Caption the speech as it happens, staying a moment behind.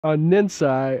On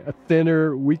Ninsai, a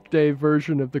thinner, weekday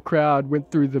version of the crowd went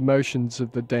through the motions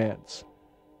of the dance.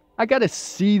 I gotta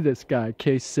see this guy,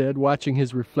 Case said, watching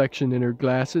his reflection in her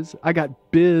glasses. I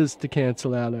got biz to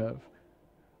cancel out of.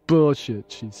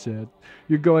 Bullshit, she said.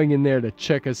 You're going in there to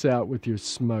check us out with your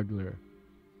smuggler.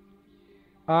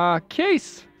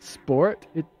 Case, sport,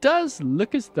 it does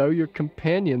look as though your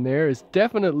companion there is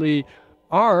definitely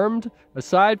armed,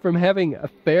 aside from having a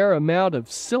fair amount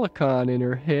of silicon in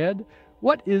her head.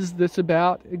 What is this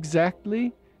about,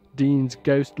 exactly? Dean's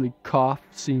ghostly cough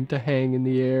seemed to hang in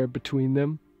the air between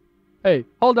them. Hey,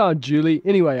 hold on, Julie.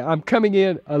 Anyway, I'm coming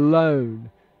in alone.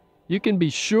 You can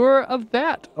be sure of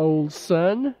that, old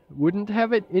son. Wouldn't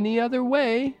have it any other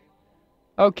way.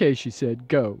 Okay, she said,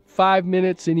 go. 5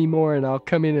 minutes any more and I'll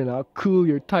come in and I'll cool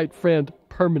your tight friend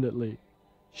permanently.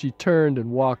 She turned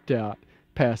and walked out,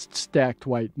 past stacked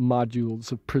white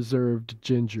modules of preserved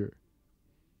ginger.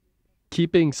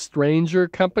 Keeping stranger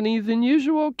company than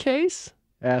usual, Case?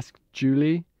 Asked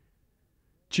Julie.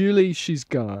 Julie, she's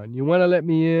gone. You want to let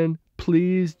me in?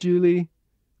 Please, Julie?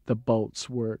 The bolts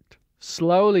worked.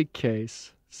 Slowly,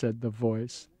 Case, said the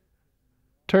voice.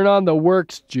 Turn on the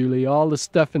works, Julie, all the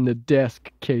stuff in the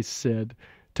desk, Case said,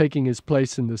 taking his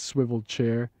place in the swivel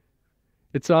chair.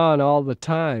 It's on all the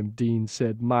time, Dean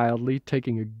said mildly,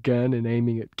 taking a gun and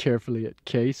aiming it carefully at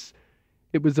Case.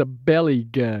 It was a belly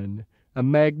gun, a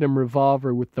Magnum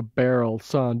revolver with the barrel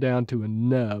sawn down to a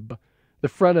nub. The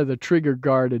front of the trigger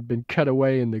guard had been cut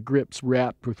away and the grips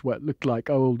wrapped with what looked like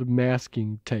old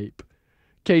masking tape.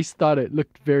 Case thought it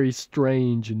looked very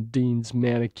strange in Dean's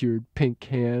manicured pink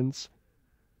hands.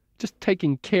 Just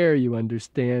taking care, you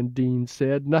understand, Dean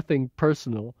said. Nothing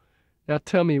personal. Now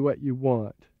tell me what you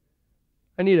want.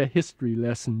 I need a history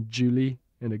lesson, Julie,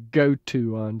 and a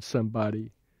go-to on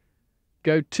somebody.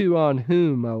 Go-to on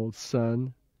whom, old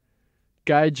son?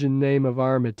 Gaijin name of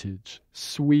Armitage,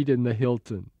 sweet in the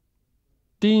Hilton.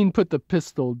 Dean put the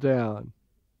pistol down.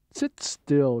 Sit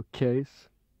still, Case.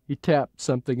 He tapped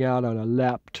something out on a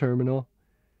lap terminal.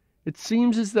 It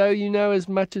seems as though you know as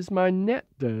much as my net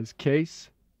does,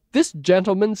 Case. This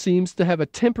gentleman seems to have a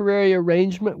temporary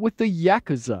arrangement with the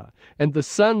Yakuza, and the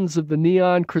sons of the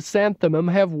Neon Chrysanthemum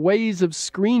have ways of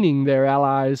screening their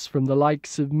allies from the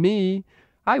likes of me.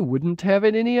 I wouldn't have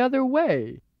it any other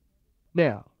way.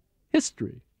 Now,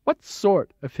 history. What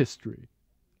sort of history?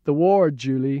 The war,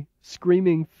 Julie.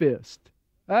 Screaming Fist.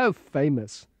 Oh,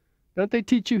 famous. Don't they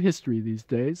teach you history these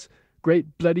days?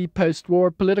 Great bloody post-war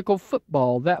political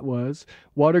football, that was.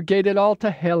 Watergate it all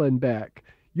to hell and back.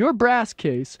 Your brass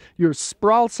case, your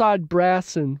sprawl-side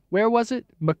brass and, where was it?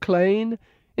 McLean?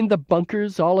 In the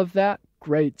bunkers, all of that?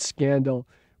 Great scandal.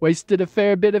 Wasted a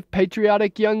fair bit of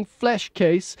patriotic young flesh,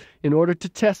 Case, in order to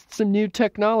test some new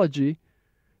technology.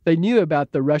 They knew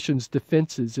about the Russians'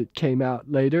 defenses, it came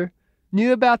out later.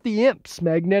 Knew about the imps,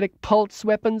 magnetic pulse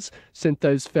weapons, sent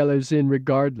those fellows in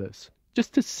regardless,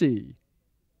 just to see.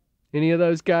 Any of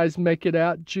those guys make it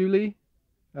out, Julie?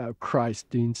 Oh, Christ,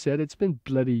 Dean said, it's been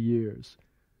bloody years.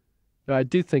 Though I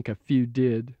do think a few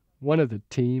did. One of the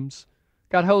teams.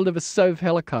 Got hold of a Sov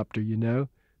helicopter, you know.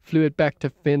 Flew it back to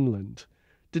Finland.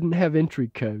 Didn't have entry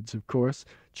codes, of course.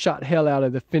 Shot hell out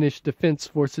of the Finnish Defense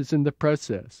Forces in the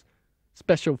process.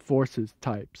 Special Forces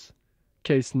types.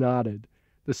 Case nodded.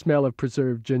 The smell of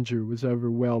preserved ginger was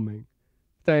overwhelming.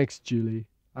 Thanks, Julie.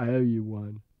 I owe you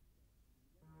one.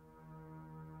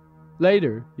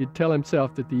 Later, he'd tell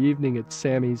himself that the evening at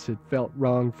Sammy's had felt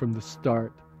wrong from the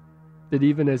start. That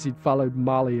even as he'd followed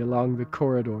Molly along the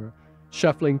corridor,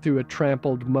 shuffling through a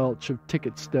trampled mulch of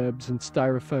ticket stubs and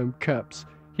styrofoam cups,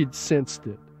 he'd sensed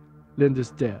it.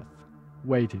 Linda's death.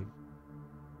 Waiting.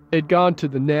 They'd gone to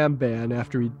the Namban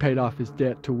after he'd paid off his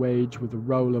debt to Wage with a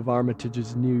roll of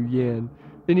Armitage's new yen.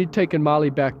 Then he'd taken Molly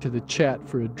back to the chat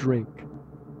for a drink.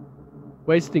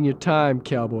 Wasting your time,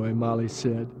 cowboy, Molly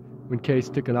said, when Case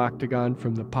took an octagon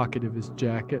from the pocket of his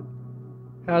jacket.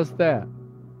 How's that?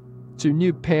 It's your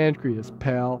new pancreas,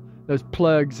 pal. Those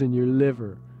plugs in your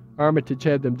liver. Armitage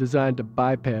had them designed to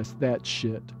bypass that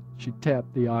shit. She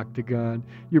tapped the octagon.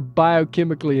 You're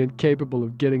biochemically incapable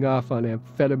of getting off on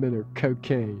amphetamine or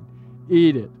cocaine.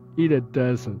 Eat it. Eat a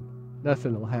dozen.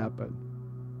 Nothing'll happen.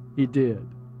 He did.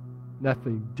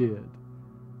 Nothing did.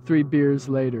 3 beers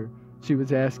later, she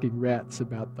was asking Rats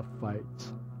about the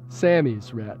fights.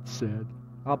 Sammy's, Rats said.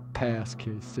 I'll pass,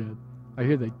 Case said. I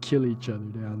hear they kill each other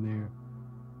down there.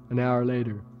 An hour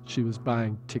later, she was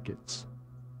buying tickets.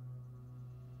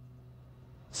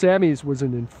 Sammy's was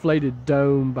an inflated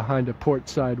dome behind a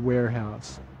portside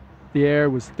warehouse. The air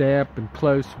was damp and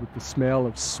close with the smell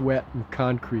of sweat and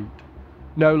concrete.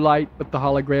 No light but the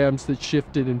holograms that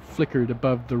shifted and flickered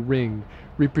above the ring,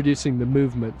 reproducing the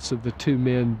movements of the two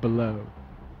men below.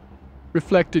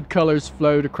 Reflected colors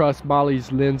flowed across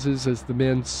Molly's lenses as the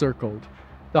men circled.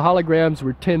 The holograms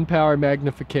were 10-power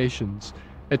magnifications.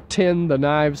 At 10, the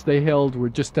knives they held were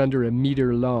just under a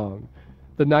meter long.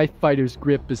 The knife fighter's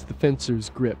grip is the fencer's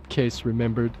grip, Case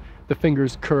remembered. The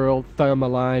fingers curled, thumb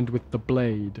aligned with the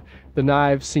blade. The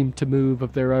knives seemed to move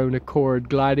of their own accord,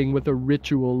 gliding with a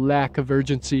ritual lack of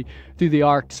urgency through the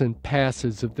arcs and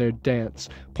passes of their dance,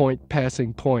 point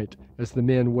passing point, as the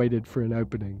men waited for an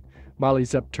opening.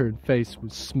 Molly's upturned face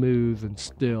was smooth and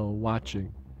still,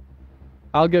 watching.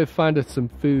 "I'll go find us some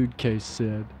food," Case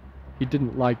said. He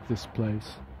didn't like this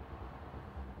place.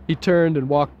 He turned and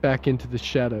walked back into the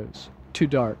shadows. Too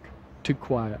dark, too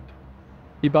quiet.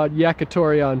 He bought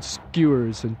yakitori on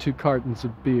skewers and 2 cartons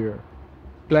of beer.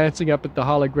 Glancing up at the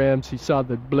holograms, he saw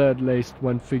that blood laced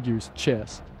one figure's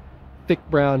chest. Thick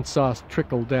brown sauce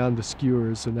trickled down the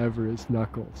skewers and over his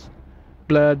knuckles.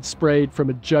 Blood sprayed from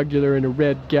a jugular in a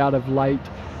red gout of light,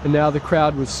 and now the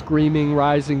crowd was screaming,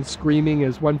 rising, screaming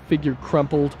as one figure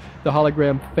crumpled, the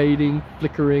hologram fading,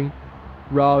 flickering.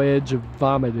 Raw edge of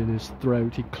vomit in his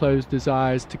throat. He closed his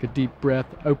eyes, took a deep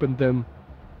breath, opened them,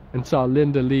 and saw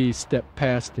Linda Lee step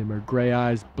past him, her gray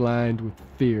eyes blind with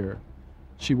fear.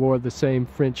 She wore the same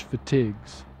French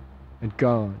fatigues, and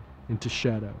gone into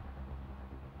shadow.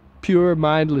 Pure,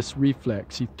 mindless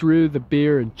reflex, he threw the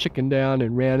beer and chicken down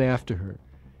and ran after her.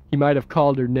 He might have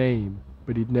called her name,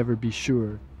 but he'd never be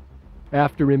sure.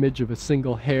 Afterimage of a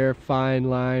single hair-fine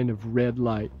line of red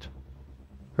light.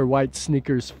 Her white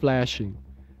sneakers flashing.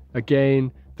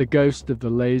 Again, the ghost of the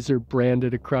laser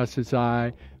branded across his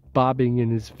eye, bobbing in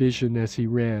his vision as he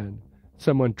ran.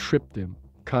 Someone tripped him.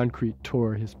 Concrete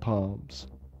tore his palms.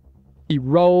 He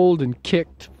rolled and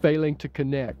kicked, failing to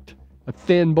connect. A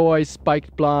thin boy,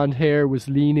 spiked blonde hair, was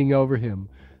leaning over him.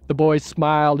 The boy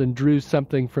smiled and drew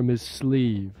something from his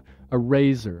sleeve. A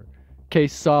razor.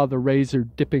 Case saw the razor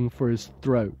dipping for his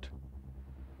throat.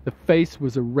 The face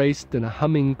was erased in a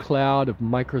humming cloud of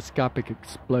microscopic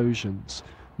explosions.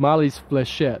 Molly's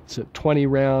flechettes at 20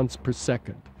 rounds per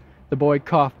second. The boy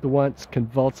coughed once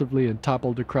convulsively and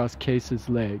toppled across Case's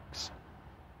legs.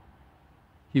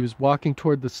 He was walking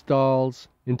toward the stalls,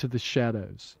 into the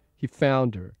shadows. He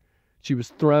found her. She was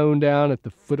thrown down at the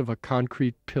foot of a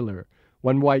concrete pillar.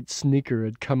 One white sneaker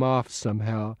had come off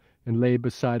somehow and lay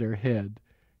beside her head.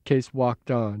 Case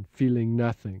walked on, feeling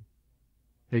nothing.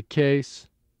 "Hey, Case."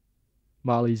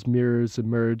 Molly's mirrors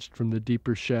emerged from the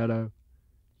deeper shadow.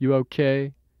 "You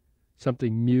okay?"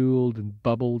 Something mewled and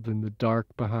bubbled in the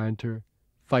dark behind her.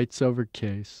 "Fight's over,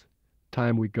 Case.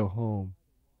 Time we go home."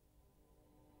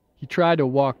 He tried to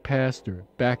walk past her,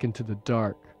 back into the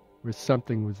dark, where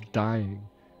something was dying.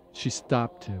 She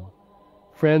stopped him.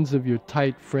 "Friends of your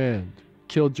tight friend.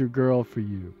 Killed your girl for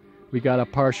you. We got a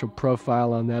partial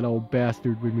profile on that old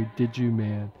bastard when we did you,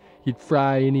 man. He'd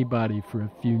fry anybody for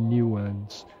a few new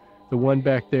ones. The one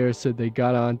back there said they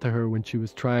got onto her when she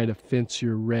was trying to fence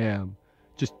your ram.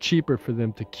 Just cheaper for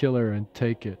them to kill her and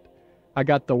take it. I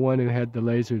got the one who had the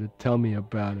laser to tell me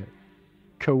about it.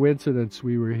 Coincidence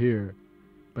we were here,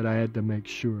 but I had to make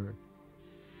sure."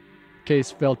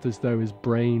 Case felt as though his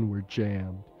brain were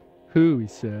jammed. "Who?" he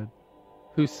said.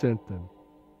 "Who sent them?"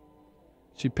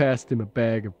 She passed him a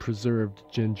bag of preserved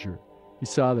ginger. He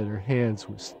saw that her hands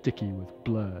were sticky with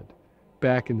blood.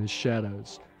 Back in the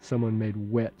shadows, someone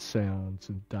made wet sounds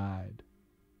and died.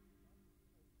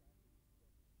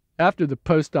 After the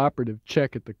post-operative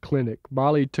check at the clinic,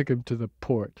 Molly took him to the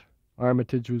port.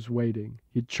 Armitage was waiting.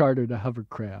 He'd chartered a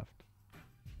hovercraft.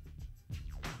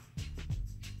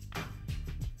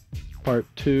 Part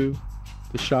 2,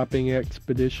 the shopping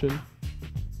expedition.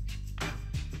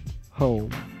 Home.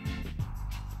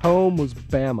 Home was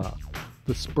Bama,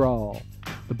 the sprawl,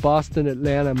 the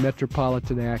Boston-Atlanta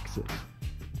metropolitan axis.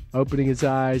 Opening his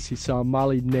eyes, he saw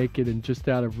Molly naked and just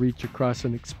out of reach across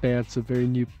an expanse of very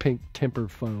new pink temper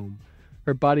foam.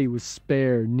 Her body was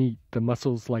spare, neat, the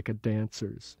muscles like a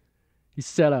dancer's. He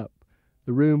sat up.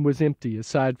 The room was empty,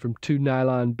 aside from 2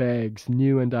 nylon bags,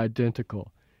 new and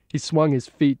identical. He swung his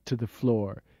feet to the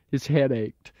floor. His head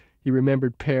ached. He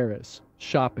remembered Paris,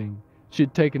 shopping. She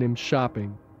had taken him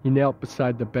shopping. He knelt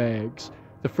beside the bags.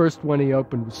 The first one he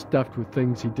opened was stuffed with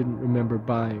things he didn't remember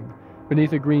buying.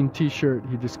 Beneath a green t-shirt,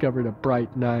 he discovered a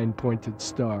bright 9-pointed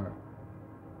star.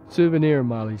 "Souvenir,"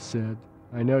 Molly said.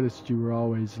 "I noticed you were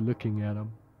always looking at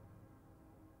 'em."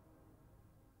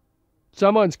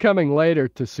 "Someone's coming later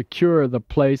to secure the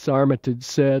place," Armitage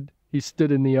said. He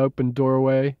stood in the open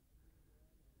doorway.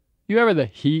 "You ever the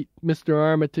heat, Mr.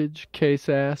 Armitage?" Case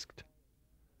asked.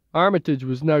 Armitage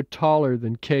was no taller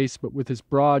than Case, but with his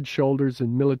broad shoulders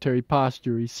and military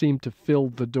posture he seemed to fill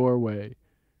the doorway.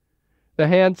 The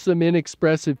handsome,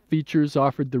 inexpressive features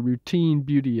offered the routine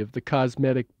beauty of the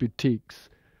cosmetic boutiques,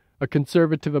 a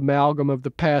conservative amalgam of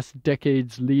the past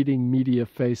decade's leading media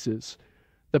faces.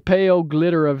 The pale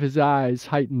glitter of his eyes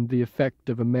heightened the effect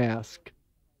of a mask.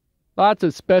 "Lots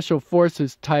of special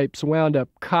forces types wound up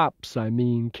cops,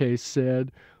 Case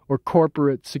said, or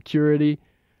corporate security.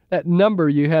 That number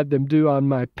you had them do on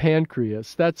my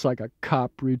pancreas, that's like a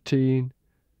cop routine."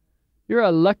 "You're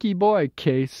a lucky boy,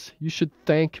 Case. You should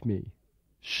thank me."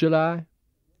 "Should I?"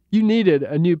 "You needed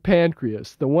a new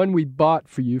pancreas. The one we bought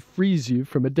for you frees you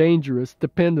from a dangerous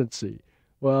dependency."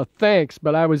 "Well, thanks,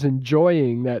 but I was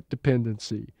enjoying that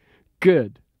dependency."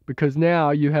 "Good, because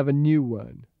now you have a new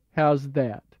one. How's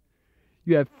that?"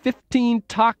 "You have 15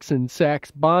 toxin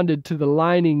sacs bonded to the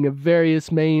lining of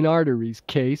various main arteries,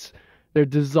 Case. They're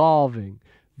dissolving,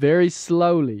 very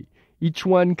slowly. Each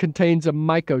one contains a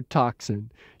mycotoxin.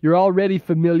 You're already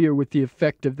familiar with the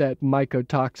effect of that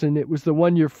mycotoxin. It was the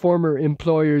one your former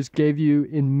employers gave you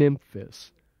in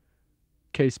Memphis."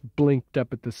 Case blinked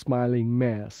up at the smiling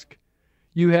mask.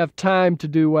 "You have time to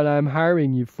do what I'm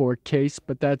hiring you for, Case,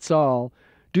 but that's all.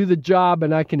 Do the job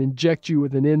and I can inject you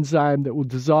with an enzyme that will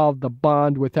dissolve the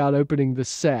bond without opening the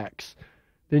sacs.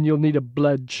 Then you'll need a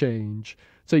blood change.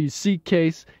 So you see,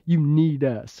 Case, you need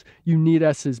us. You need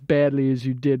us as badly as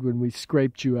you did when we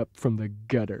scraped you up from the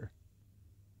gutter."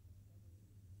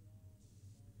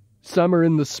 Summer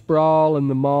in the sprawl and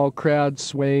the mall crowd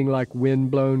swaying like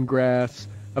wind-blown grass,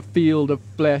 a field of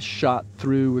flesh shot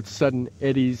through with sudden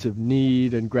eddies of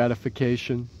need and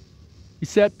gratification. He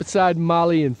sat beside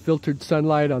Molly in filtered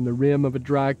sunlight on the rim of a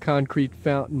dry concrete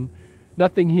fountain.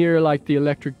 Nothing here like the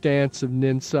electric dance of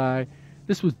Ninsai.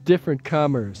 This was different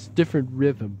commerce, different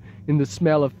rhythm, in the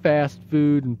smell of fast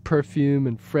food and perfume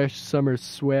and fresh summer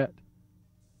sweat.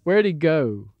 "Where'd he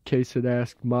go?" Case had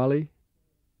asked Molly.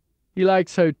 "He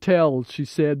likes hotels," she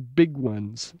said, "big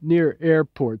ones, near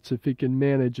airports if he can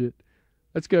manage it.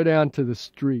 Let's go down to the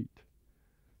street."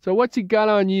 "So what's he got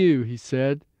on you?" he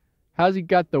said. "How's he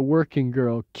got the working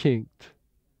girl kinked?"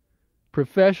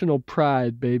 "Professional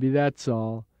pride, baby, that's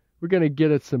all. We're gonna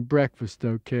get us some breakfast,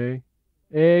 okay?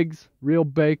 Eggs, real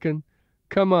bacon.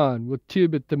 Come on, we'll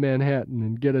tube it to Manhattan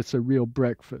and get us a real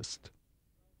breakfast."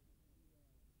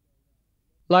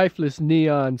 Lifeless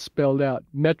neon spelled out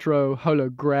Metro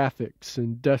Holographics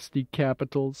in dusty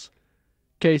capitals.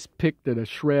 Case picked at a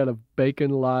shred of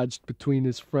bacon lodged between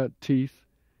his front teeth.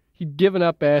 He'd given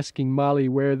up asking Molly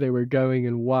where they were going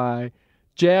and why.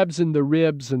 Jabs in the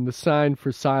ribs and the sign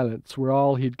for silence were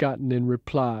all he'd gotten in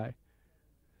reply.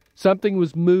 Something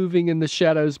was moving in the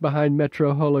shadows behind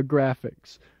Metro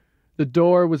Holographics. The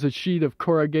door was a sheet of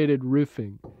corrugated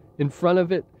roofing. In front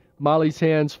of it, Molly's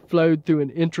hands flowed through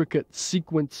an intricate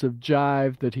sequence of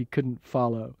jive that he couldn't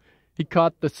follow. He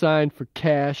caught the sign for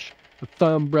cash, a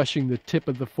thumb brushing the tip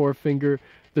of the forefinger.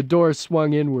 The door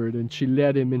swung inward, and she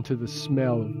led him into the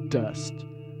smell of dust.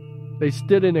 They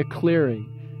stood in a clearing,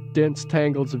 dense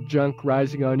tangles of junk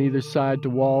rising on either side to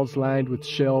walls lined with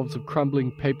shelves of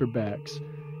crumbling paperbacks.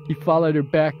 He followed her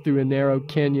back through a narrow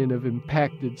canyon of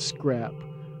impacted scrap.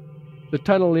 The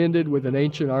tunnel ended with an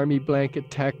ancient army blanket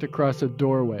tacked across a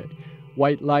doorway.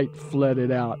 White light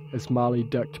flooded out as Molly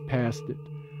ducked past it.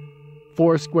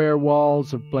 4 square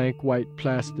walls of blank white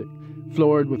plastic,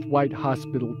 floored with white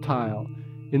hospital tile.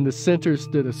 In the center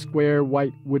stood a square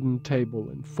white wooden table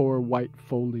and 4 white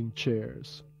folding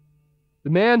chairs. The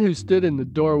man who stood in the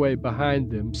doorway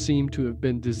behind them seemed to have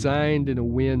been designed in a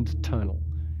wind tunnel.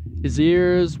 His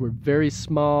ears were very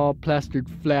small, plastered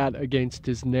flat against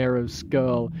his narrow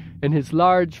skull, and his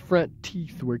large front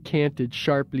teeth were canted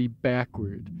sharply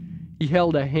backward. He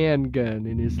held a handgun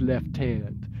in his left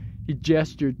hand. He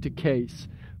gestured to Case,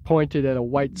 pointed at a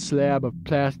white slab of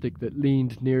plastic that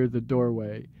leaned near the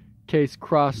doorway. Case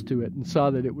crossed to it and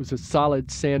saw that it was a solid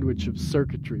sandwich of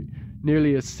circuitry,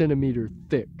 nearly a centimeter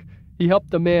thick. He helped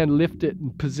the man lift it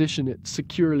and position it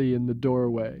securely in the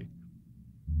doorway.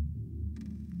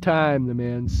 "Time," the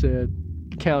man said.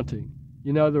 "Counting.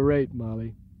 You know the rate,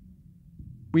 Molly."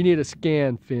 "We need a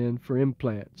scan, Finn, for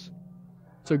implants."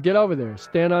 "So get over there.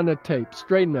 Stand on the tape.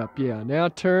 Straighten up, yeah. Now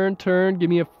turn. Give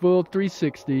me a full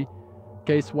 360.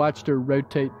 Case watched her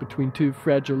rotate between 2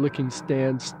 fragile-looking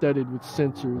stands studded with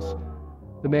sensors.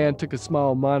 The man took a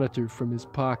small monitor from his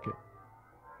pocket.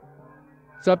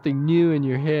 "Something new in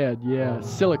your head, yeah.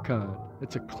 Silicon.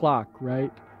 It's a clock,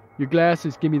 right? Your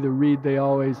glasses give me the read they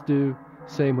always do.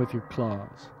 Same with your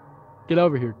claws. Get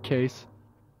over here, Case."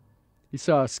 He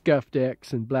saw a scuffed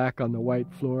X in black on the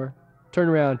white floor. "Turn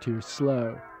around here,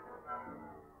 slow."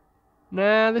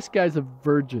 Nah, this guy's a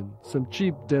virgin. Some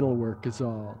cheap dental work is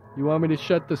all. You want me to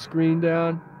shut the screen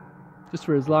down? Just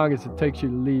for as long as it takes you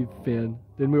to leave, Finn.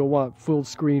 Then we'll want full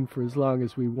screen for as long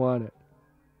as we want it.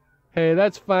 Hey,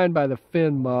 that's fine by the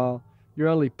fin, Ma. You're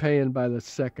only paying by the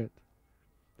second.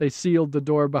 They sealed the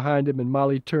door behind him, and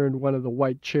Molly turned one of the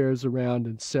white chairs around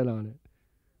and sat on it.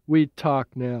 We talk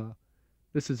now.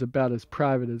 This is about as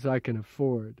private as I can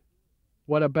afford.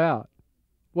 What about?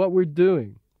 What we're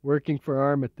doing, working for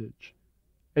Armitage.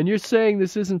 And you're saying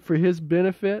this isn't for his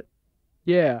benefit?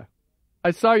 Yeah.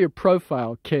 I saw your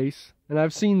profile, Case, and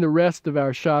I've seen the rest of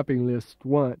our shopping list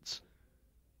once.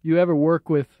 You ever work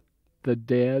with the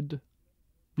dead?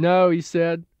 No, he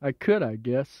said. I could, I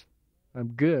guess. I'm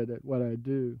good at what I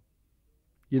do.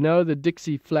 You know the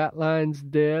Dixie Flatline's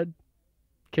dead?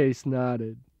 Case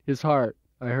nodded. His heart,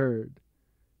 I heard.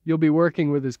 You'll be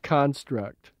working with his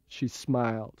construct. She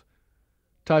smiled.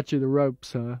 Taught you the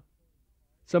ropes, huh?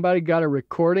 Somebody got a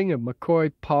recording of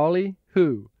McCoy Pauley?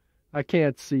 Who? I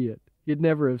can't see it. You'd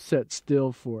never have sat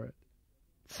still for it.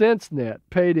 SenseNet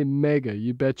paid him mega,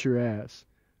 you bet your ass.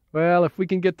 Well, if we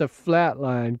can get the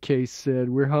Flatline, Case said,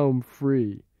 we're home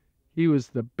free. He was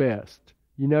the best.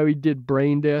 You know he did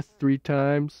brain death 3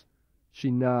 times?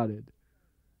 She nodded.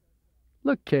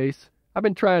 Look, Case, I've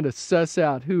been trying to suss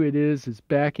out who it is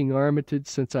backing Armitage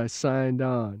since I signed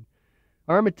on.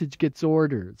 Armitage gets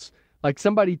orders. Like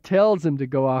somebody tells him to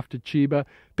go off to Chiba,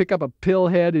 pick up a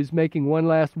pillhead who's making one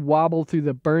last wobble through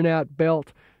the burnout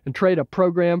belt, and trade a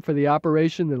program for the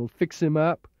operation that'll fix him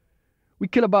up. We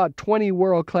could have bought 20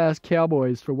 world-class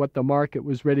cowboys for what the market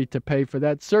was ready to pay for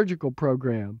that surgical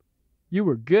program. You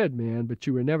were good, man, but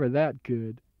you were never that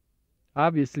good.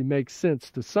 Obviously makes sense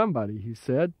to somebody, he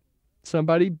said.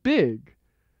 Somebody big.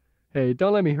 Hey,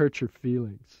 don't let me hurt your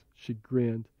feelings. She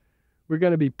grinned. We're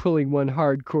going to be pulling one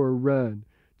hardcore run,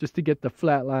 just to get the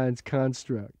Flatlines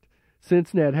construct.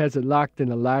 SenseNet has it locked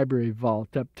in a library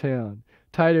vault uptown,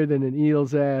 tighter than an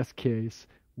eel's ass, Case.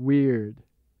 Weird.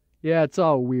 Yeah, it's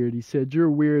all weird, he said.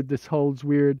 You're weird, this hole's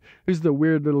weird. Who's the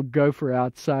weird little gopher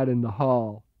outside in the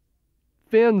hall?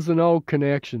 Finn's an old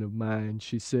connection of mine,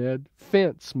 she said.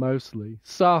 Fence, mostly.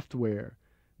 Software.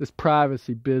 This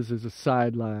privacy biz is a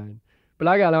sideline. But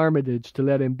I got Armitage to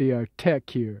let him be our tech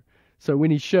here, so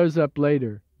when he shows up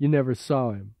later, you never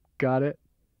saw him. Got it?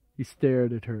 He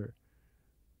stared at her.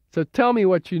 So tell me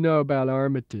what you know about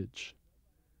Armitage.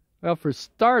 Well, for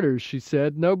starters, she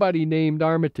said, nobody named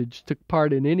Armitage took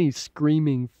part in any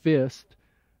screaming fist.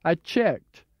 I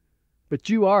checked. But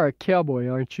you are a cowboy,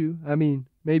 aren't you? I mean,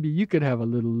 maybe you could have a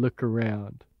little look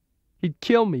around. He'd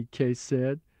kill me, Case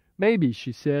said. Maybe,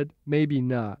 she said, maybe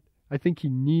not. I think he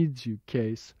needs you,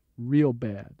 Case, real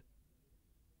bad.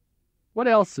 What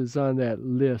else is on that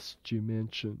list you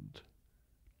mentioned?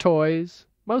 Toys,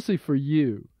 mostly for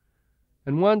you,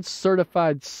 and one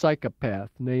certified psychopath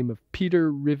named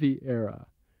Peter Riviera.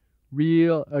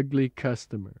 Real ugly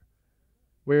customer.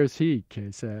 Where's he?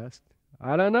 Case asked.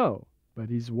 I don't know, but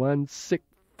he's one sick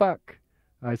fuck.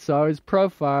 I saw his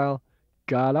profile.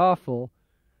 God awful.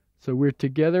 So we're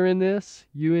together in this,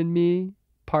 you and me,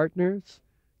 partners?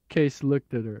 Case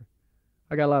looked at her.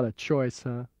 I got a lot of choice,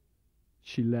 huh?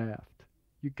 She laughed.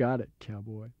 You got it,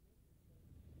 cowboy.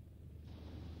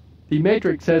 The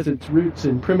Matrix has its roots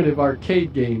in primitive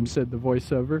arcade games, said the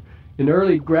voiceover, in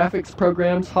early graphics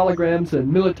programs, holograms,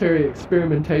 and military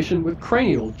experimentation with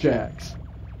cranial jacks.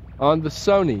 On the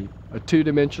Sony, a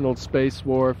two-dimensional space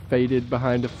war faded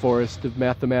behind a forest of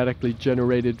mathematically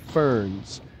generated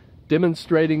ferns,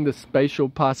 demonstrating the spatial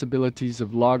possibilities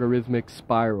of logarithmic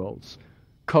spirals.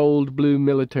 Cold blue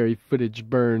military footage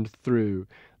burned through,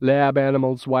 lab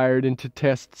animals wired into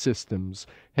test systems,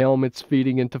 helmets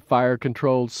feeding into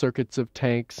fire-controlled circuits of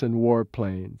tanks and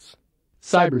warplanes.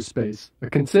 Cyberspace, a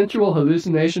consensual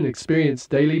hallucination experienced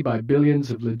daily by billions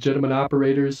of legitimate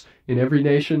operators in every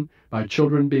nation, by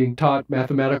children being taught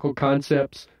mathematical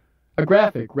concepts, a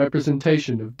graphic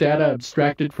representation of data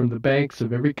abstracted from the banks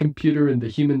of every computer in the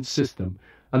human system,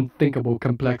 unthinkable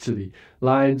complexity,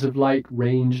 lines of light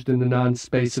ranged in the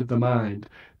non-space of the mind,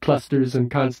 clusters and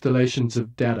constellations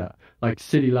of data, like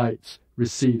city lights,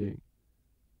 receding.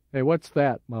 Hey, what's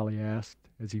that? Molly asked,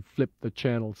 as he flipped the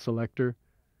channel selector.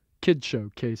 Kid show,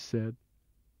 Case said.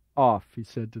 Off, he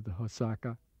said to the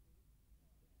Hosaka.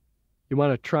 You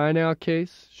want to try now,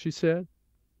 Case? She said.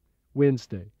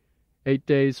 Wednesday, 8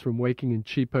 days from waking in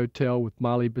cheap hotel with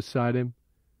Molly beside him.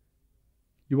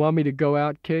 You want me to go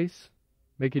out, Case?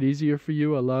 Make it easier for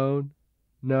you alone?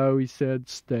 No, he said,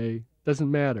 stay.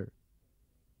 Doesn't matter.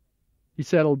 He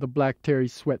settled the black terry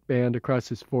sweatband across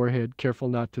his forehead, careful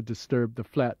not to disturb the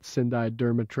flat Sendai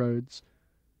dermatrodes.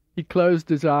 He closed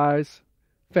his eyes,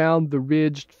 found the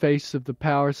ridged face of the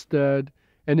power stud,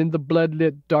 and in the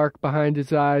blood-lit dark behind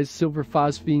his eyes, silver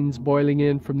phosphenes boiling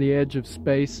in from the edge of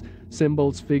space,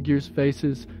 symbols, figures,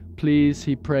 faces. Please,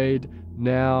 he prayed,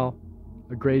 now.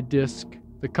 A gray disk,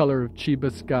 the color of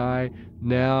Chiba sky,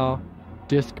 now.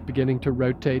 Disk beginning to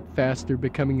rotate faster,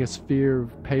 becoming a sphere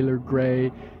of paler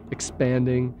gray,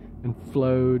 expanding and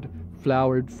flowed,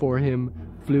 flowered for him.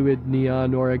 Fluid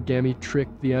neon origami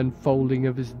tricked the unfolding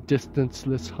of his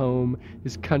distanceless home,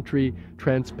 his country,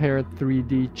 transparent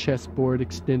 3D chessboard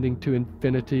extending to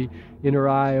infinity, inner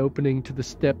eye opening to the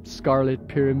stepped scarlet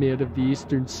pyramid of the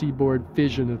Eastern Seaboard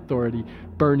Fission Authority,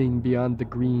 burning beyond the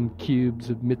green cubes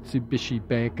of Mitsubishi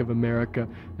Bank of America,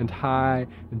 and high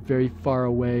and very far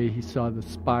away he saw the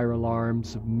spiral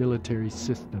arms of military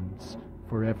systems,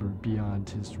 forever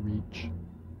beyond his reach.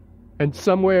 And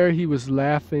somewhere he was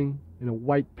laughing, in a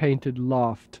white-painted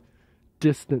loft,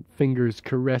 distant fingers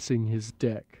caressing his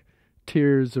deck,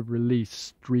 tears of release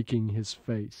streaking his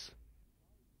face.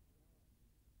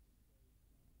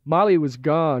 Molly was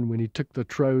gone when he took the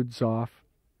trodes off,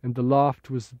 and the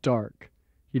loft was dark.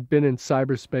 He'd been in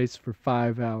cyberspace for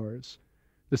 5 hours.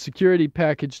 The security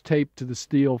package taped to the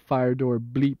steel fire door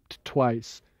bleeped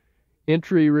twice.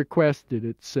 Entry requested,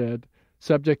 it said.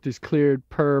 Subject is cleared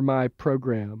per my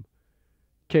program.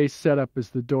 Case set up as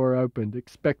the door opened,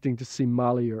 expecting to see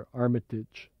Molly or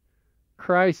Armitage.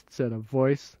 Christ, said a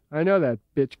voice. I know that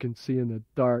bitch can see in the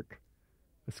dark.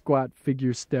 A squat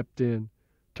figure stepped in.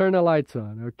 Turn the lights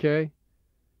on, okay?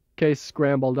 Case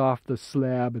scrambled off the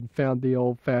slab and found the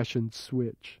old-fashioned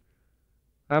switch.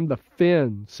 I'm the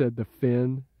Finn, said the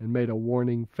Finn, and made a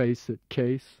warning face at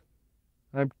Case.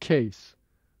 I'm Case.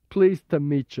 Pleased to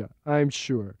meet you, I'm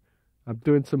sure. I'm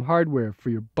doing some hardware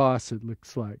for your boss, it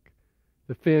looks like.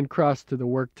 The Finn crossed to the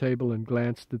work table and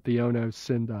glanced at the Ono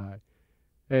Sendai.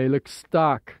 Hey, looks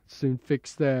stock. Soon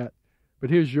fix that. But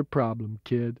here's your problem,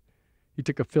 kid. He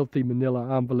took a filthy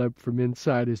manila envelope from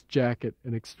inside his jacket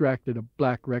and extracted a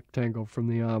black rectangle from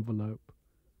the envelope.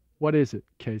 What is it?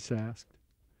 Case asked.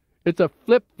 It's a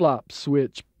flip-flop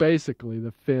switch, basically,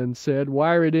 the Finn said.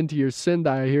 Wire it into your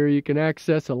Sendai here. You can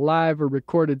access a live or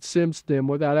recorded SimStim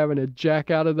without having to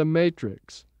jack out of the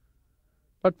Matrix.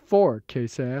 What for?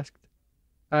 Case asked.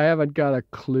 I haven't got a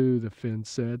clue, the Finn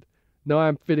said. No,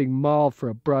 I'm fitting Maul for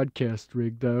a broadcast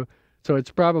rig, though, so it's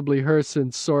probably her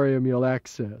sensorium you'll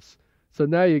access. So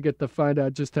now you get to find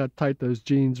out just how tight those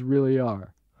jeans really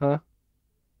are, huh?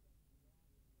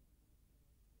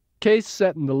 Case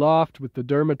sat in the loft with the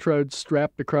dermatrode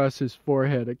strapped across his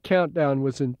forehead. A countdown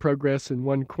was in progress in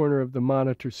one corner of the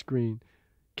monitor screen.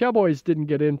 Cowboys didn't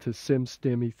get into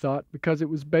SimStim, he thought, because it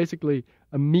was basically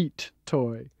a meat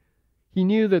toy. He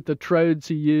knew that the trodes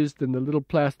he used and the little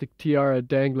plastic tiara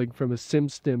dangling from a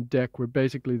SimStim deck were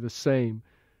basically the same,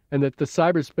 and that the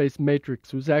cyberspace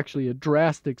matrix was actually a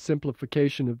drastic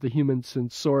simplification of the human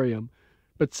sensorium,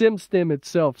 but SimStim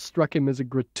itself struck him as a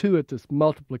gratuitous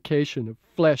multiplication of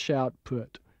flesh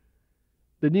output.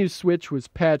 The new switch was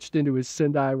patched into his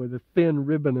Sendai with a thin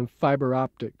ribbon of fiber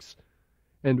optics,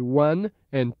 and 1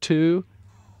 and 2,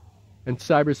 and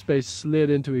cyberspace slid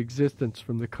into existence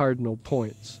from the cardinal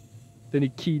points. Then he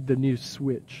keyed the new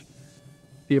switch.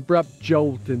 The abrupt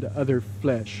jolt into other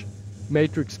flesh.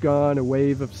 Matrix gone, a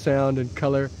wave of sound and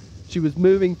color. She was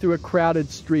moving through a crowded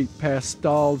street past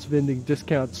stalls vending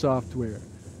discount software.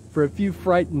 For a few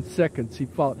frightened seconds he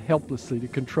fought helplessly to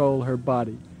control her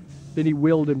body. Then he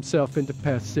willed himself into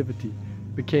passivity,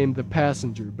 became the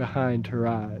passenger behind her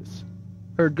eyes.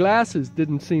 Her glasses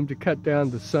didn't seem to cut down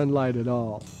the sunlight at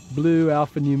all. Blue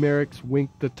alphanumerics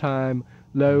winked the time,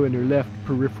 low in her left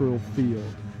peripheral field.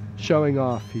 Showing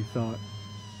off, he thought.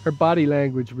 Her body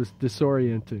language was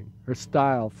disorienting, her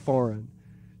style foreign.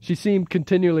 She seemed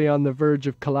continually on the verge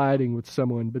of colliding with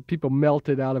someone, but people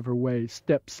melted out of her way,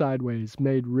 stepped sideways,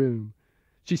 made room.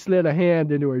 She slid a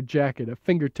hand into her jacket, a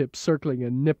fingertip circling a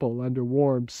nipple under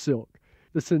warm silk.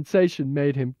 The sensation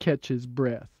made him catch his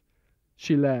breath.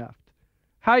 She laughed.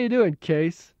 How you doing,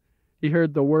 Case? He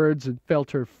heard the words and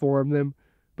felt her form them,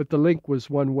 but the link was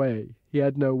one way. He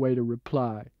had no way to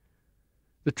reply.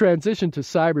 The transition to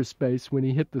cyberspace when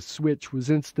he hit the switch was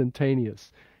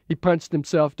instantaneous. He punched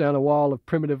himself down a wall of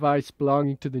primitive ice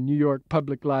belonging to the New York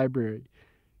Public Library,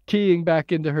 keying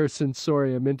back into her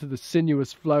sensorium, into the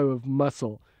sinuous flow of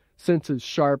muscle, senses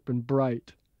sharp and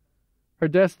bright. Her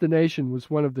destination was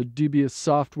one of the dubious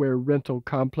software rental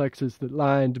complexes that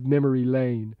lined Memory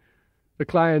Lane. The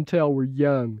clientele were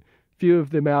young, few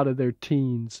of them out of their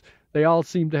teens. They all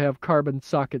seemed to have carbon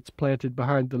sockets planted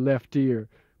behind the left ear,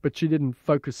 but she didn't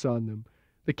focus on them.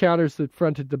 The counters that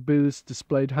fronted the booths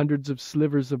displayed hundreds of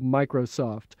slivers of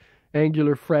Microsoft,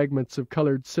 angular fragments of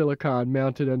colored silicon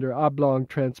mounted under oblong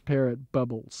transparent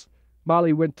bubbles.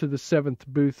 Molly went to the 7th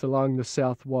booth along the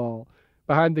south wall.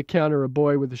 Behind the counter, a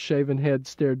boy with a shaven head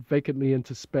stared vacantly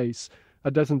into space,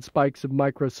 a dozen spikes of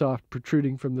Microsoft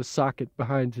protruding from the socket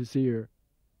behind his ear.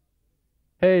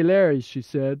 "Hey, Larry," she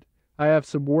said, "I have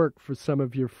some work for some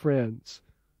of your friends."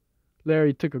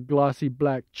 Larry took a glossy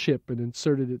black chip and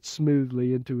inserted it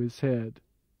smoothly into his head.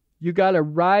 "You got a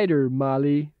rider,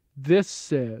 Molly. This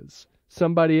says,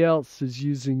 somebody else is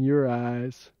using your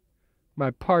eyes."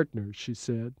 "My partner," she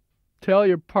said. "Tell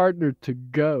your partner to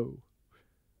go."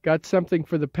 "Got something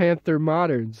for the Panther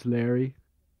Moderns, Larry."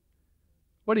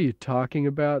 "What are you talking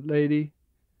about, lady?"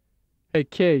 "Hey,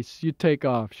 Case, you take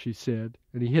off," she said,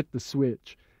 and he hit the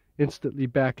switch, instantly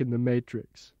back in the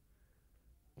matrix.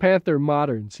 "Panther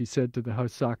Moderns," he said to the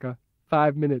Hosaka.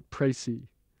 5-minute précis.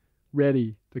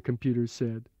 "Ready," the computer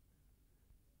said.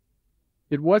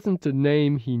 It wasn't a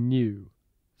name he knew.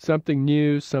 Something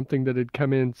new, something that had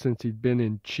come in since he'd been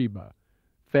in Chiba.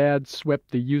 Fads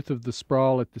swept the youth of the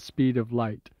sprawl at the speed of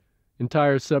light.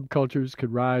 Entire subcultures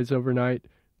could rise overnight,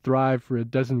 thrive for a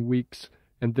dozen weeks,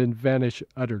 and then vanish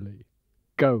utterly.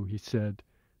 "Go," he said.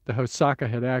 The Hosaka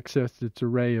had accessed its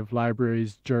array of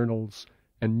libraries, journals,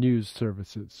 and news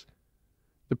services.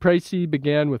 The précis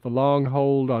began with a long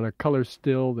hold on a color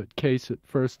still that Case at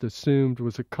first assumed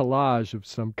was a collage of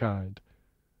some kind.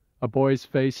 A boy's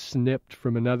face snipped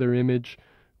from another image,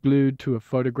 glued to a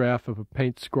photograph of a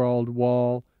paint-scrawled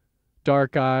wall.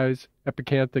 Dark eyes,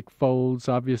 epicanthic folds,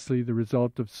 obviously the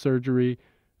result of surgery,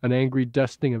 an angry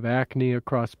dusting of acne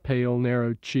across pale,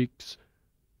 narrow cheeks.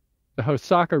 The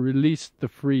Hosaka released the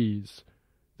freeze.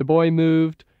 The boy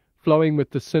moved, flowing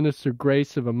with the sinister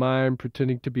grace of a mime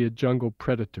pretending to be a jungle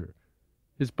predator.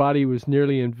 His body was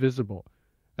nearly invisible,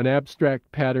 an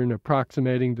abstract pattern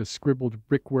approximating the scribbled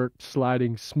brickwork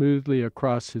sliding smoothly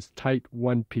across his tight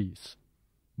one-piece.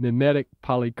 Mimetic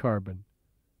polycarbon.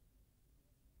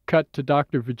 Cut to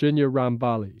Dr. Virginia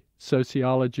Rambali,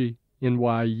 Sociology,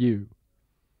 NYU.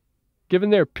 "Given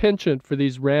their penchant for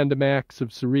these random acts of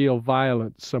surreal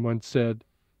violence," someone said,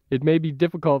 "it may be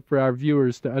difficult for our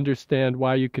viewers to understand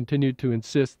why you continue to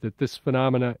insist that this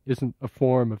phenomena isn't a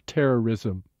form of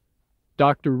terrorism."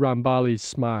 Dr. Rambali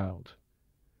smiled.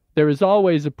 "There is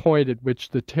always a point at which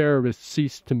the terrorists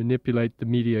cease to manipulate the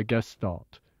media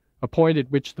gestalt, a point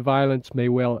at which the violence may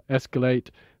well escalate,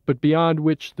 but beyond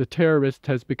which the terrorist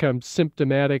has become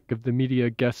symptomatic of the media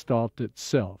gestalt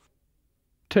itself.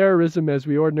 Terrorism, as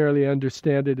we ordinarily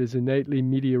understand it, is innately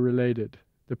media-related.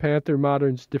 The Panther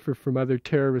Moderns differ from other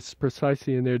terrorists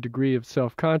precisely in their degree of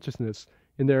self-consciousness,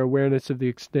 in their awareness of the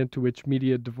extent to which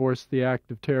media divorce the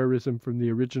act of terrorism from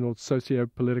the original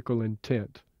socio-political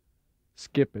intent."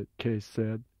 "Skip it," Case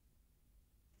said.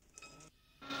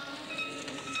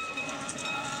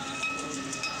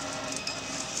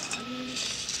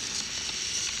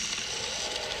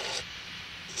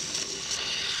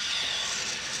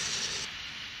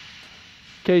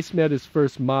 Case met his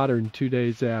first modern 2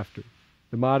 days after.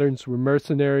 The moderns were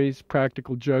mercenaries,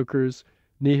 practical jokers,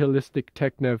 nihilistic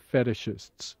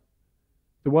techno-fetishists.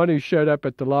 The one who showed up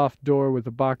at the loft door with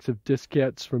a box of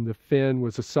diskettes from the Finn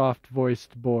was a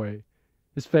soft-voiced boy.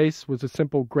 His face was a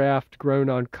simple graft grown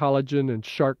on collagen and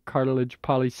shark cartilage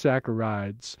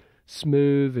polysaccharides,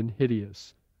 smooth and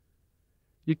hideous.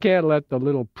 "You can't let the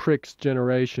little prick's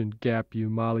generation gap you,"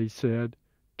 Molly said.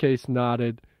 Case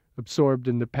nodded, absorbed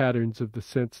in the patterns of the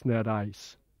sense-net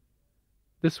ice.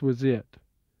 This was it.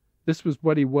 This was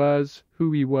what he was,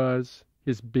 who he was,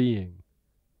 his being.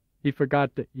 He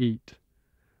forgot to eat.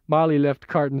 Molly left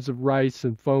cartons of rice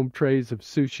and foam trays of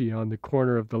sushi on the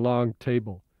corner of the long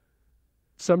table.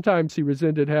 Sometimes he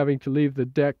resented having to leave the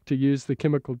deck to use the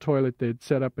chemical toilet they had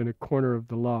set up in a corner of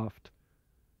the loft.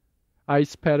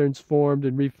 Ice patterns formed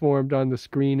and reformed on the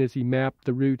screen as he mapped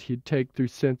the route he'd take through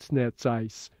SenseNet's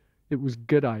ice. It was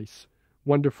good ice,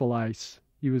 wonderful ice.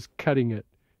 He was cutting it.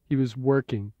 He was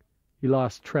working. He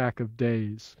lost track of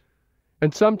days.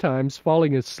 And sometimes,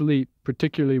 falling asleep,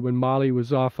 particularly when Molly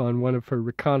was off on one of her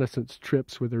reconnaissance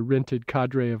trips with her rented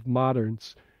cadre of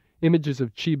moderns, images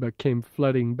of Chiba came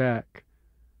flooding back.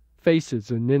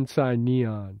 Faces and inside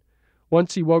neon.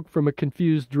 Once he woke from a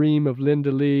confused dream of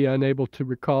Linda Lee, unable to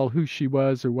recall who she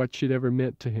was or what she'd ever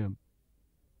meant to him.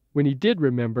 When he did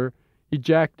remember, he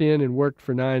jacked in and worked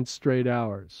for 9 straight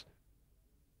hours.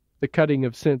 The cutting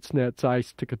of SenseNet's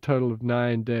ice took a total of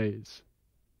 9 days.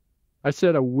 "I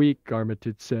said a week,"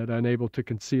 Armitage said, unable to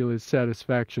conceal his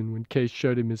satisfaction when Case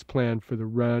showed him his plan for the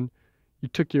run. "You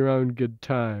took your own good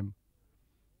time."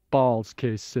 "Balls,"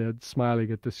 Case said,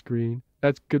 smiling at the screen.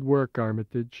 "That's good work,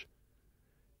 Armitage."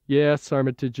 "Yes,"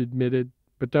 Armitage admitted,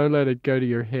 but don't let it go to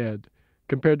your head.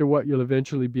 Compared to what you'll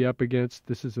eventually be up against,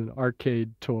 this is an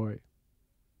arcade toy.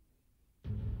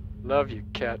 Love you,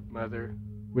 cat mother,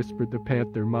 whispered the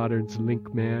Panther Modern's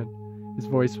link man. His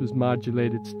voice was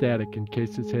modulated static in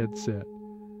Case's headset.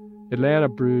 Atlanta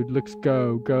brood, looks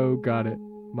go, got it.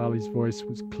 Molly's voice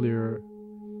was clearer.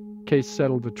 Case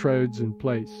settled the trodes in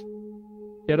place.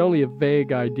 He had only a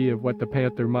vague idea of what the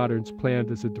Panther Moderns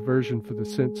planned as a diversion for the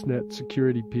SenseNet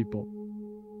security people.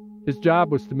 His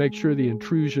job was to make sure the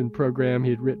intrusion program he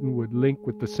had written would link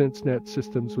with the SenseNet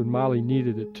systems when Molly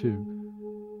needed it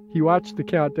to. He watched the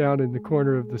countdown in the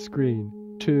corner of the screen.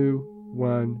 2,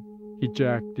 1, he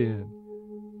jacked in.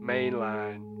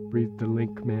 Mainline, breathed the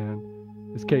link man.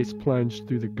 His Case plunged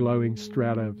through the glowing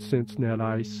strata of SenseNet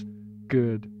ice.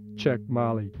 Good. Check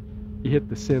Molly. He hit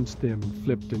the SimStim and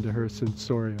flipped into her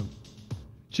sensorium.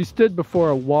 She stood before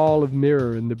a wall of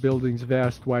mirror in the building's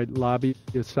vast white lobby.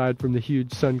 Aside from the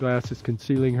huge sunglasses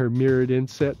concealing her mirrored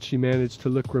inset, she managed to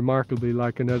look remarkably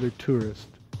like another tourist.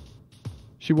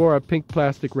 She wore a pink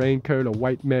plastic raincoat, a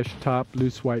white mesh top,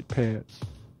 loose white pants.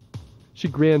 She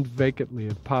grinned vacantly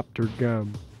and popped her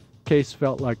gum. Case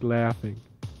felt like laughing.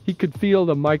 He could feel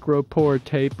the micro-pore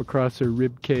tape across her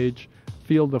rib cage,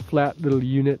 feel the flat little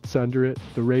units under it,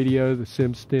 the radio, the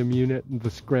SimStim unit, and the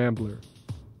scrambler.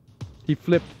 He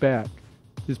flipped back.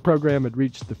 His program had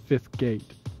reached the 5th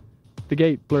gate. The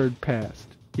gate blurred past.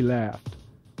 He laughed.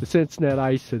 The SenseNet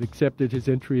ICE had accepted his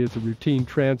entry as a routine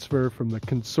transfer from the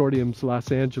consortium's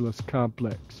Los Angeles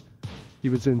complex. He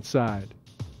was inside.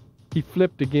 He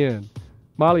flipped again.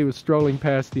 Molly was strolling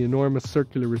past the enormous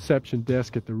circular reception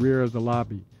desk at the rear of the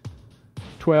lobby.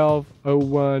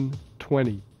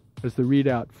 12:01:20 as the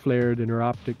readout flared in her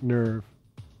optic nerve.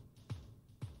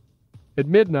 At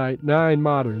midnight, 9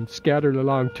 moderns, scattered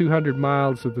along 200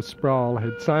 miles of the sprawl,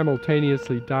 had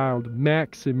simultaneously dialed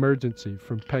max emergency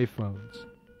from payphones.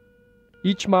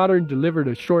 Each modern delivered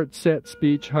a short set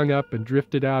speech, hung up, and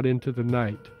drifted out into the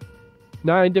night.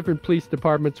 9 different police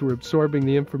departments were absorbing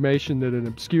the information that an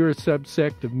obscure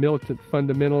subsect of militant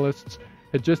fundamentalists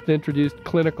had just introduced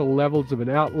clinical levels of an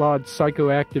outlawed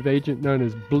psychoactive agent known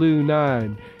as Blue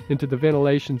 9 into the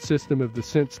ventilation system of the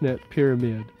SenseNet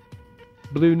pyramid.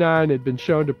 Blue 9 had been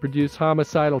shown to produce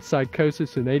homicidal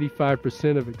psychosis in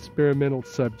 85% of experimental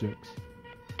subjects.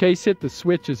 Case hit the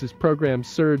switch as his program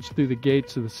surged through the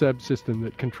gates of the subsystem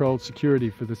that controlled security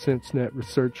for the SenseNet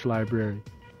research library.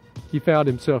 He found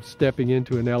himself stepping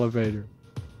into an elevator.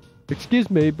 "Excuse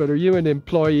me, but are you an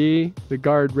employee?" The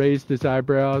guard raised his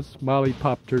eyebrows. Molly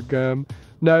popped her gum.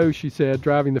 "No," she said,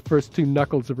 driving the first 2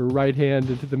 knuckles of her right hand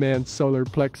into the man's solar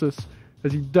plexus.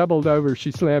 As he doubled over,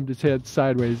 she slammed his head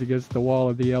sideways against the wall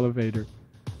of the elevator.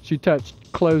 She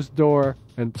touched "closed door"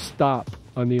 and "stop"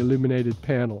 on the illuminated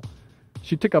panel.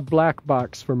 She took a black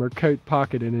box from her coat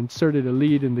pocket and inserted a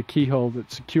lead in the keyhole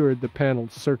that secured the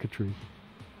panel's circuitry.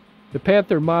 The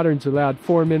Panther Moderns allowed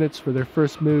 4 minutes for their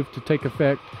first move to take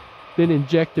effect, then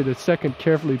injected a second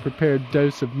carefully prepared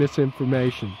dose of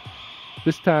misinformation.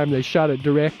 This time they shot it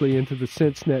directly into the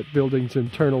SenseNet building's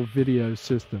internal video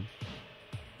system.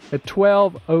 At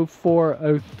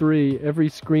 12:04:03, every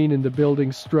screen in the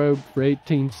building strobed for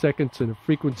 18 seconds in a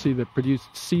frequency that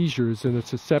produced seizures in a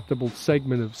susceptible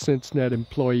segment of SenseNet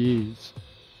employees.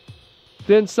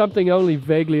 Then something only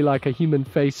vaguely like a human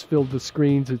face filled the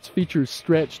screens, its features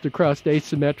stretched across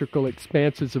asymmetrical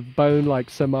expanses of bone like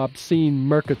some obscene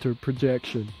Mercator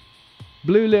projection.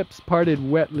 Blue lips parted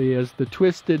wetly as the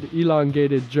twisted,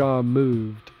 elongated jaw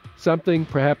moved. Something,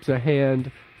 perhaps a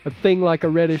hand, a thing like a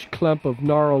reddish clump of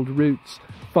gnarled roots,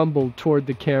 fumbled toward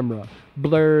the camera,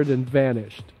 blurred and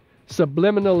vanished.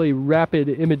 Subliminally rapid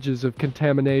images of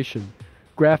contamination,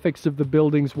 graphics of the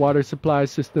building's water supply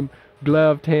system,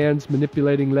 gloved hands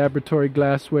manipulating laboratory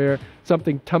glassware,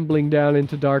 something tumbling down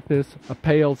into darkness, a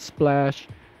pale splash.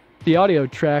 The audio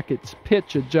track, its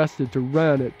pitch adjusted to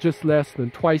run at just less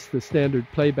than twice the standard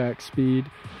playback speed,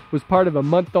 was part of a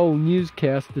month-old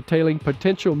newscast detailing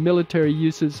potential military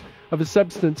uses of a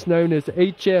substance known as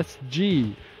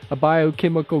HSG, a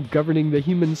biochemical governing the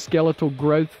human skeletal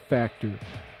growth factor.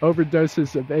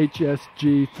 Overdoses of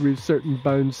HSG threw certain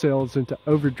bone cells into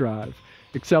overdrive,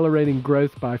 accelerating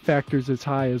growth by factors as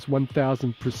high as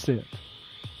 1,000%.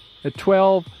 At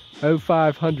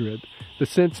 12:0500, the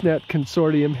SenseNet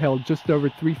consortium held just over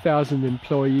 3,000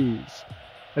 employees.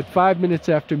 At 5 minutes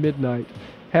after midnight,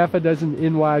 half a dozen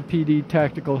NYPD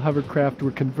tactical hovercraft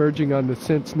were converging on the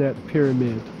SenseNet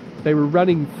pyramid. They were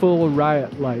running full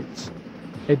riot lights.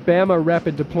 A Bama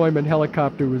rapid deployment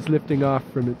helicopter was lifting off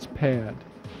from its pad.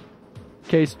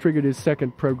 Case triggered his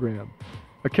second program,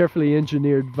 a carefully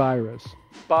engineered virus.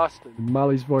 "Boston,"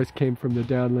 Molly's voice came from the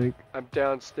downlink. "I'm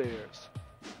downstairs."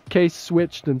 Case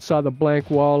switched and saw the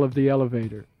blank wall of the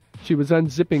elevator. She was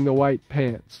unzipping the white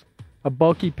pants. A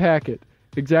bulky packet,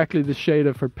 exactly the shade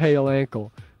of her pale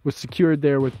ankle, was secured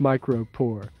there with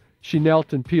micropore. She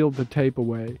knelt and peeled the tape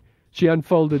away. She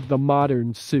unfolded the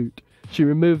modern suit. She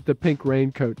removed the pink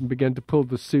raincoat and began to pull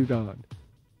the suit on.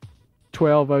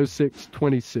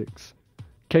 12:06:26.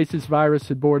 Case's virus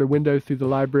had bored a window through the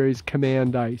library's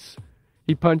command ice.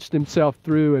 He punched himself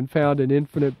through and found an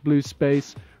infinite blue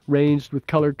space ranged with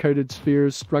color-coded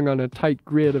spheres strung on a tight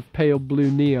grid of pale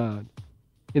blue neon.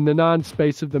 In the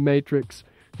non-space of the matrix,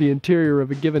 the interior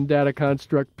of a given data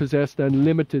construct possessed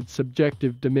unlimited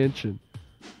subjective dimension.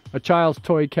 A child's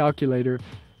toy calculator,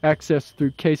 accessed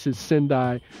through Case's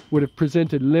Sendai, would have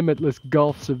presented limitless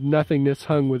gulfs of nothingness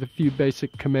hung with a few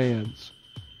basic commands.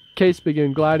 Case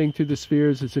began gliding through the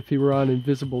spheres as if he were on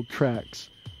invisible tracks.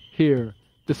 Here,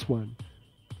 this one.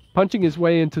 Punching his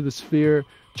way into the sphere,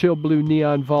 chill blue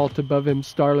neon vault above him,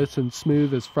 starless and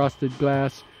smooth as frosted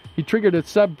glass, he triggered a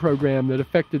sub-program that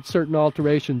effected certain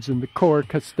alterations in the core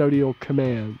custodial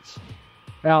commands.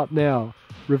 Out now,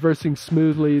 reversing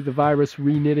smoothly, the virus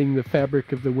reknitting the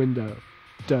fabric of the window.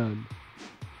 Done.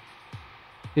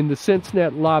 In the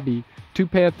SenseNet lobby, two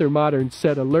Panther Moderns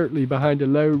sat alertly behind a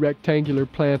low rectangular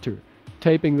planter,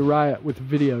 taping the riot with a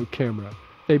video camera.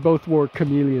 They both wore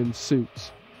chameleon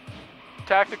suits.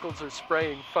 Tacticals are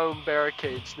spraying foam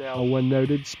barricades now, one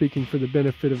noted, speaking for the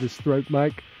benefit of his throat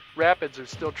mic. Rapids are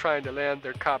still trying to land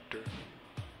their copter.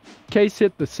 Case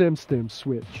hit the SimStem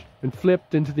switch and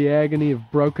flipped into the agony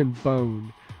of broken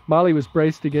bone. Molly was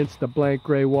braced against the blank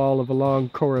gray wall of a long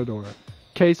corridor.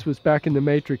 Case was back in the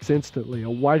Matrix instantly, a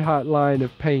white-hot line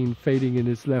of pain fading in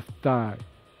his left thigh.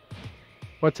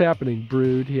 "What's happening,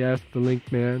 Brood?" he asked the Link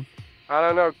man. "I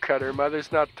don't know, Cutter.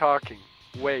 Mother's not talking.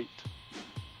 Wait."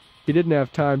 He didn't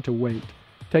have time to wait.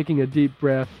 Taking a deep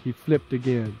breath, he flipped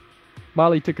again.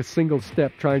 Molly took a single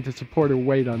step, trying to support her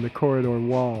weight on the corridor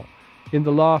wall. In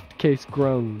the loft, Case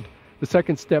groaned. The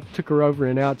second step took her over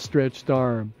an outstretched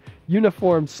arm.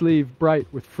 Uniform sleeve bright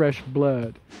with fresh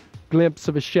blood. Glimpse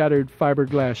of a shattered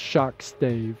fiberglass shock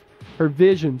stave. Her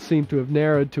vision seemed to have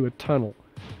narrowed to a tunnel.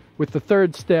 With the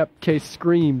third step, Case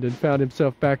screamed and found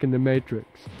himself back in the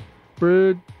Matrix.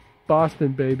 "Brood,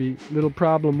 Boston, baby. Little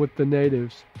problem with the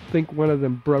natives. Think one of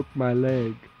them broke my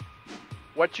leg."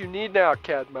 "What you need now,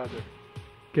 cat mother?"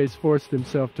 Case forced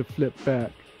himself to flip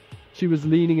back. She was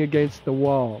leaning against the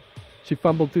wall. She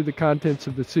fumbled through the contents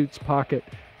of the suit's pocket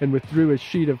and withdrew a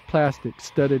sheet of plastic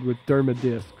studded with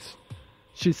dermadiscs.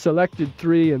 She selected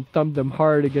 3 and thumbed them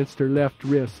hard against her left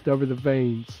wrist over the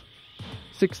veins.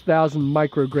 6,000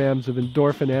 micrograms of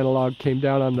endorphin analog came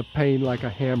down on the pain like a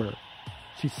hammer.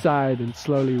 She sighed and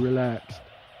slowly relaxed.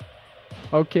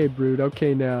 "Okay, Brood,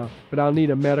 okay now, but I'll need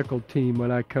a medical team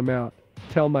when I come out.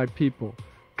 Tell my people.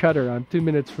 Cutter, I'm 2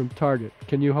 minutes from target.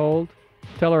 Can you hold?"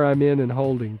 "Tell her I'm in and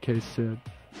holding," Case said.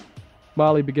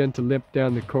 Molly began to limp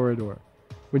down the corridor.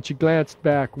 When she glanced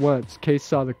back once, Case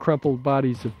saw the crumpled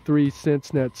bodies of 3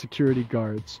 SenseNet security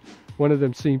guards. One of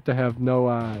them seemed to have no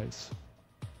eyes.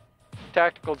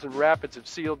 "Tacticals and Rapids have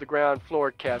sealed the ground floor,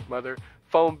 cat mother.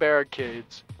 Foam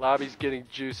barricades. Lobby's getting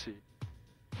juicy."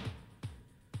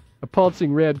 A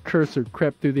pulsing red cursor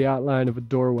crept through the outline of a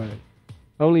doorway.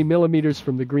 Only millimeters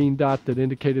from the green dot that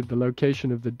indicated the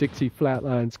location of the Dixie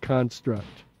Flatlines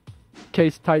construct.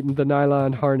 Case tightened the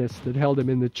nylon harness that held him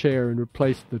in the chair and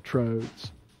replaced the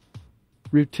trodes.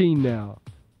 Routine now.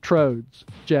 Trodes,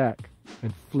 jack,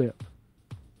 and flip.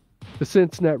 The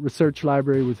SenseNet research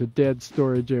library was a dead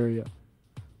storage area.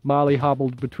 Molly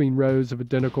hobbled between rows of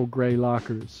identical gray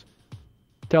lockers.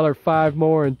 "Tell her 5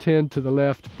 more and 10 to the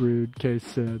left, Brood," Case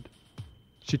said.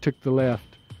 She took the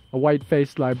left. A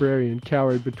white-faced librarian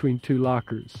cowered between 2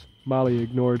 lockers. Molly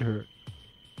ignored her.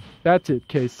 "That's it,"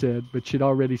 Case said, but she'd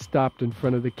already stopped in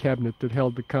front of the cabinet that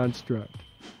held the construct.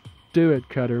 "Do it,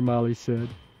 Cutter," Molly said.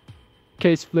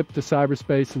 Case flipped to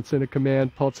cyberspace and sent a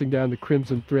command pulsing down the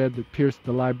crimson thread that pierced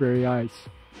the library ice.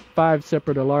 5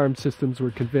 separate alarm systems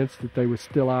were convinced that they were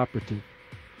still operative.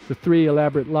 The 3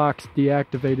 elaborate locks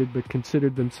deactivated but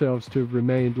considered themselves to have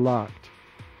remained locked.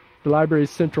 The library's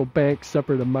central bank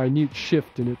suffered a minute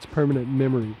shift in its permanent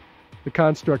memory. The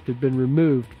construct had been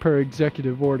removed per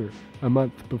executive order a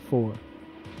month before.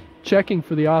 Checking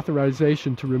for the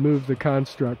authorization to remove the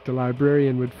construct, the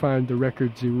librarian would find the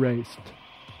records erased.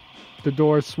 The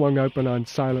door swung open on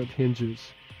silent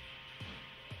hinges.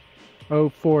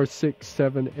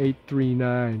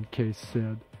 0467839, Case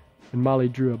said, and Molly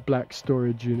drew a black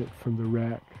storage unit from the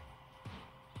rack.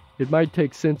 It might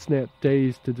take SenseNet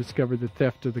days to discover the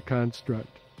theft of the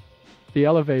construct. The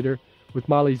elevator, with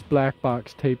Molly's black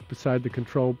box taped beside the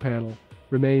control panel,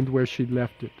 remained where she'd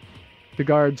left it. The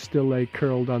guard still lay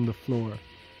curled on the floor.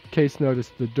 Case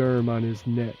noticed the derm on his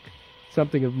neck,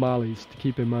 something of Molly's to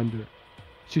keep him under.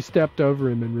 She stepped over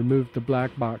him and removed the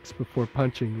black box before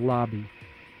punching lobby.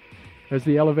 As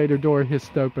the elevator door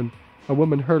hissed open, a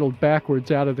woman hurtled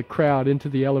backwards out of the crowd into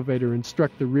the elevator and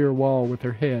struck the rear wall with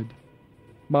her head.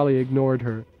 Molly ignored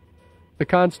her. The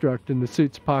construct in the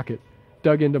suit's pocket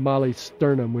dug into Molly's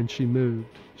sternum when she moved.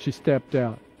 She stepped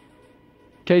out.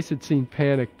 Case had seen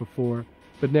panic before,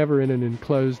 but never in an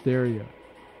enclosed area.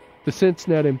 The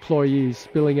SenseNet employees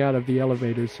spilling out of the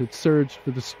elevators had surged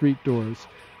for the street doors,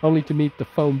 only to meet the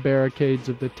foam barricades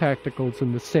of the tacticals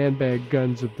and the sandbag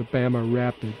guns of the Bama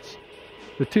Rapids.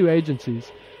 The two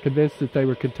agencies, convinced that they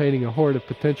were containing a horde of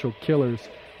potential killers,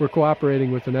 were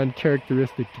cooperating with an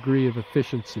uncharacteristic degree of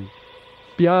efficiency.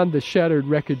 Beyond the shattered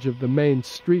wreckage of the main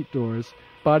street doors,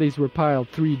 bodies were piled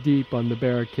 3 deep on the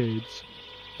barricades.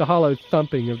 The hollow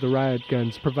thumping of the riot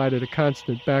guns provided a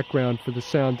constant background for the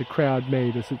sound the crowd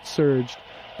made as it surged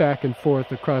back and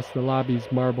forth across the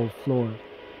lobby's marble floor.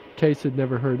 Case had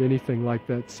never heard anything like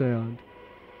that sound.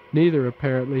 Neither,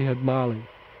 apparently, had Molly.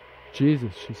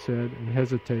 "Jesus," she said, and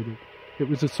hesitated. It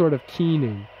was a sort of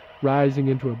keening, rising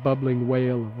into a bubbling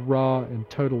wail of raw and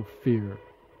total fear.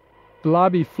 The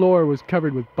lobby floor was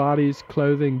covered with bodies,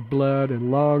 clothing, blood, and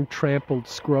long trampled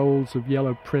scrolls of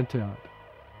yellow printout.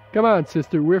 "Come on,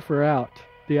 sister, we're for out."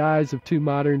 The eyes of 2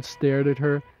 moderns stared at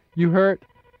her. "You hurt?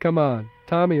 Come on,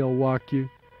 Tommy'll walk you."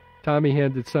 Tommy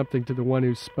handed something to the one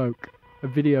who spoke, a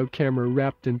video camera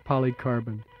wrapped in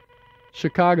polycarbon.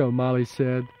 "Chicago," Molly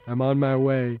said. "I'm on my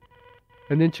way."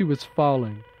 And then she was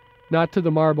falling, not to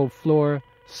the marble floor,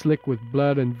 slick with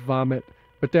blood and vomit,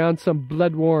 but down some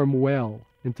blood-warm well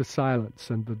into silence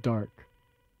and the dark.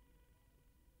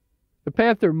 The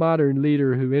Panther Modern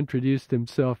leader, who introduced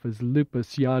himself as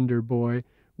Lupus Yonder Boy,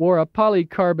 wore a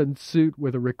polycarbon suit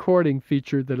with a recording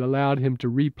feature that allowed him to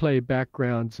replay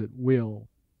backgrounds at will.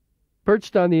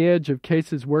 Perched on the edge of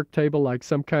Case's work table like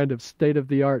some kind of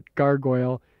state-of-the-art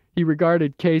gargoyle, he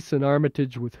regarded Case and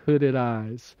Armitage with hooded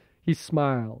eyes. He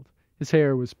smiled. His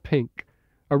hair was pink.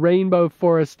 A rainbow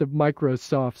forest of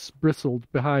Microsofts bristled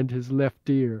behind his left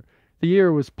ear. The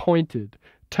ear was pointed,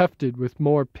 tufted with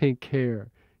more pink hair.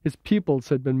 His pupils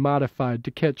had been modified to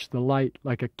catch the light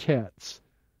like a cat's.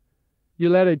 "You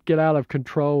let it get out of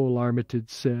control,"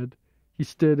 Armitage said. He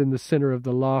stood in the center of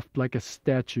the loft like a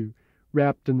statue,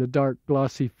 wrapped in the dark,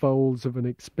 glossy folds of an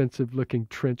expensive-looking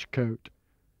trench coat.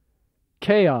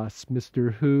 "Chaos,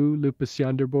 Mr. Who," Lupus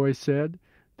Yonder Boy said.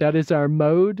 "That is our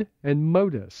mode and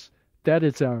modus. That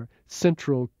is our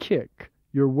central kick.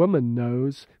 Your woman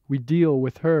knows. We deal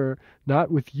with her,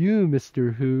 not with you,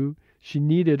 Mr. Who. She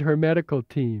needed her medical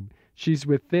team. She's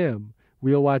with them.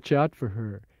 We'll watch out for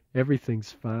her.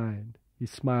 Everything's fine." He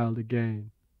smiled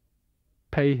again.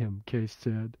 "Pay him," Case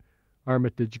said.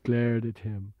 Armitage glared at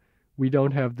him. "We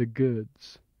don't have the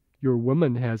goods." "Your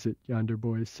woman has it," Yonder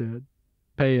Boy said.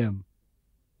 "Pay him."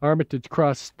 Armitage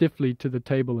crossed stiffly to the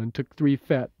table and took 3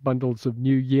 fat bundles of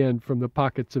new yen from the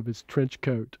pockets of his trench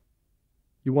coat.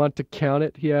 "You want to count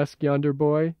it?" he asked Yonder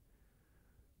Boy.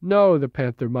 "No," the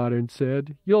Panther Modern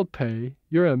said. "You'll pay.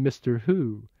 You're a Mr.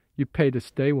 Who. You pay to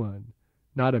stay one,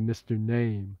 not a Mr.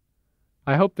 Name."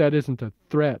 "I hope that isn't a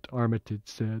threat," Armitage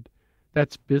said.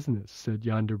 "That's business," said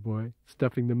Yonder Boy,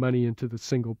 stuffing the money into the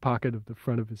single pocket of the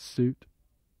front of his suit.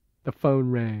 The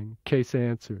phone rang. Case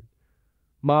answered.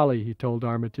 "Molly," he told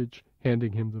Armitage,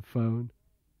 handing him the phone.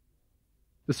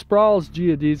 The sprawl's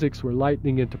geodesics were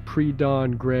lightening into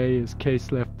pre-dawn gray as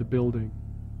Case left the building.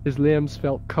 His limbs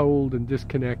felt cold and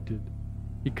disconnected.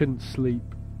 He couldn't sleep.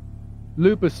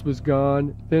 Lupus was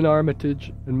gone, then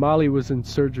Armitage, and Molly was in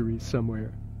surgery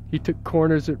somewhere. He took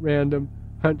corners at random,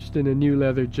 hunched in a new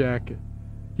leather jacket.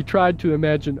 He tried to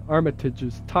imagine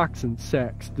Armitage's toxin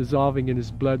sacs dissolving in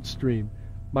his bloodstream,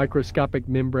 microscopic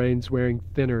membranes wearing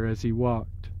thinner as he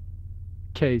walked.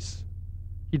 Case.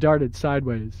 He darted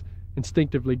sideways,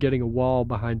 instinctively getting a wall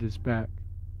behind his back.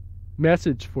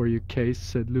 "Message for you, Case,"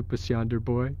 said Lupus Yonder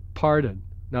Boy. "Pardon,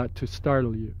 not to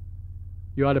startle you.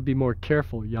 You ought to be more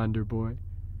careful, Yonder Boy.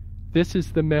 This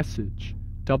is the message.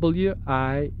 WINTERMUTE.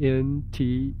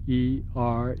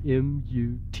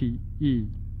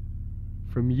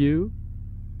 From you?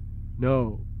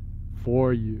 No,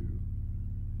 for you."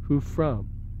 "Who from?"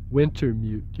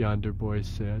 "Wintermute," Yonder Boy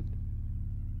said.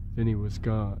 Then he was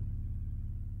gone.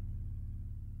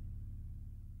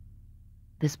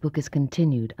 This book is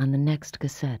continued on the next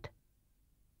cassette.